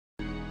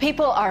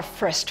People are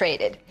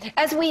frustrated.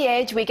 As we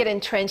age, we get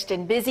entrenched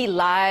in busy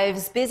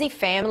lives, busy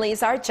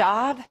families, our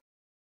job.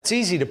 It's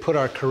easy to put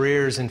our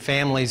careers and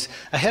families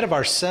ahead of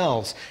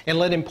ourselves and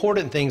let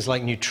important things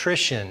like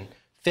nutrition,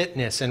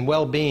 fitness, and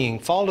well-being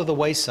fall to the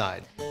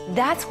wayside.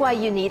 That's why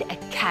you need a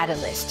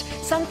catalyst,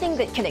 something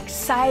that can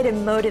excite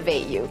and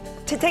motivate you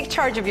to take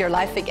charge of your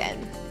life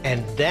again.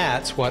 And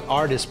that's what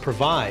Ardyss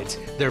provides.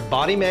 Their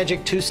Body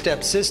Magic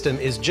two-step system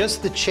is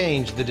just the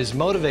change that is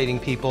motivating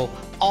people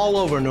all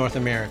over North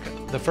America.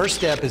 The first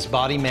step is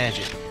Body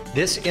Magic.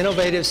 This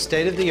innovative,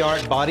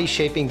 state-of-the-art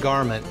body-shaping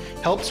garment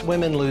helps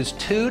women lose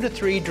 2 to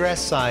 3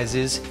 dress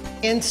sizes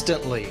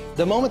instantly,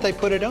 the moment they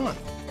put it on.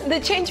 The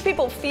change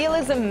people feel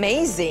is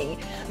amazing.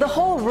 The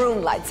whole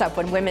room lights up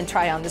when women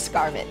try on this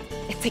garment.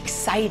 It's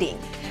exciting.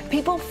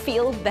 People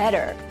feel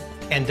better.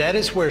 And that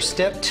is where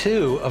step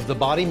 2 of the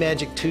Body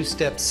Magic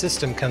two-step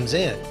system comes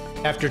in.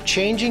 After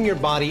changing your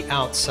body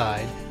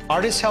outside,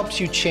 Ardyss helps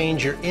you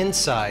change your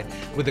inside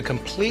with a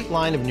complete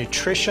line of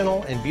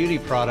nutritional and beauty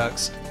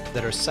products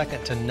that are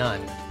second to none.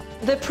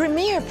 The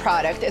premier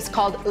product is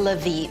called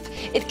Le'vive.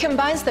 It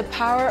combines the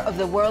power of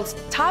the world's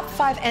top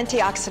 5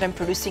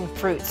 antioxidant-producing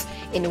fruits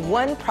in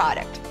one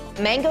product: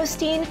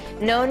 mangosteen,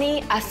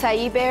 noni,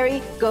 acai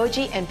berry,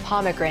 goji, and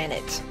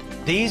pomegranate.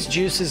 These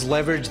juices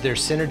leverage their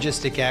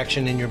synergistic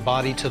action in your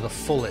body to the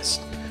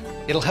fullest.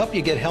 It'll help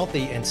you get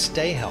healthy and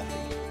stay healthy.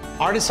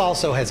 Ardyss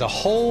also has a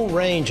whole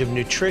range of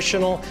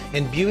nutritional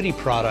and beauty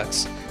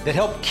products that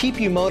help keep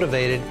you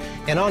motivated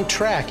and on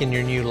track in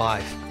your new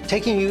life,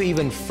 taking you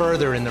even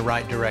further in the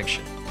right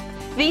direction.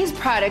 These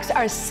products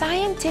are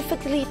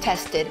scientifically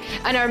tested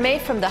and are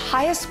made from the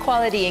highest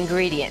quality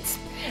ingredients.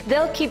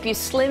 They'll keep you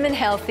slim and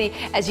healthy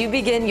as you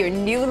begin your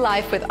new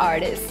life with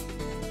Ardyss.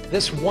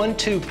 This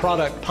 1-2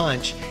 product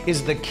punch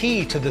is the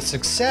key to the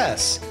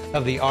success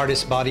of the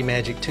Ardyss Body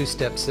Magic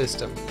two-step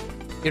system.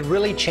 It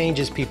really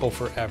changes people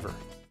forever.